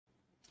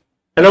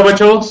Hello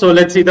bachcho, so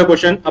let's see the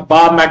question. A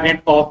bar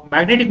magnet of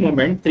magnetic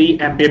moment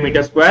 3 ampere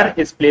meter square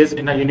is placed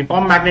in a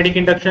uniform magnetic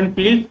induction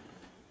field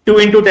 2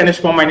 into 10 to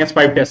the power minus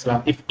 5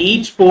 Tesla. If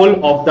each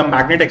pole of the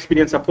magnet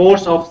experience a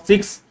force of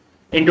 6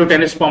 into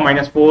 10 to the power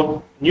minus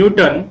 4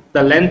 Newton,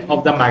 the length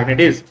of the magnet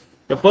is.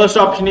 The first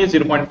option is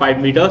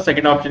 0.5 meter,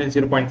 second option is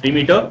 0.3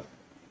 meter,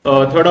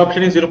 third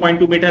option is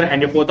 0.2 meter,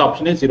 and your fourth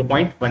option is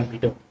 0.1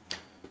 meter.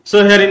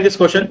 So here in this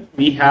question,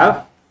 we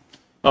have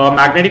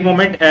magnetic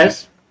moment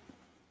as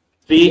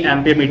 3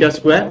 ampere meter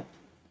square.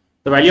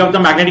 The value of the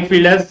magnetic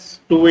field as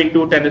 2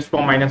 into 10 to the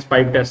power minus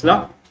 5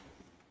 Tesla.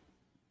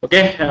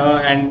 Okay,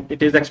 and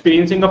it is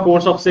experiencing a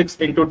force of 6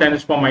 into 10 to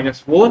the power minus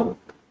 4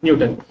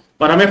 Newton.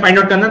 But हमें find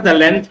out करना the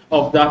length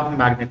of the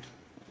magnet.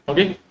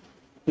 Okay,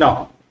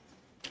 now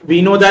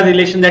we know the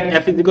relation that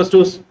F is equals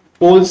to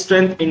pole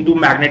strength into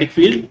magnetic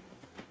field.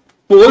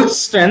 Pole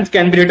strength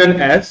can be written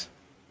as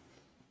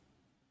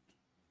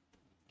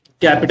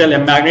capital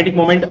M, magnetic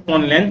moment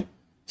upon length.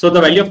 So the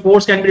value of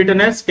force can be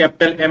written as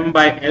capital M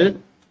by L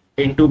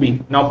into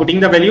B. Now putting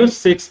the values,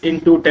 6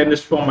 into 10 to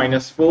the power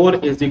minus 4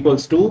 is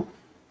equals to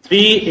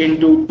 3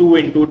 into 2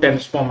 into 10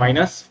 to the power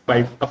minus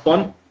 5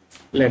 upon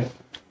length.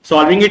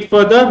 Solving it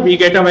further, we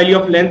get a value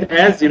of length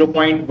as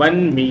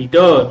 0.1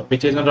 meter,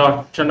 which is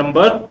option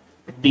number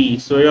D.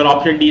 So your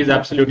option D is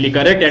absolutely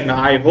correct, and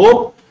I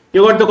hope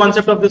you got the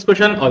concept of this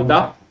question. All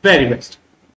the very best.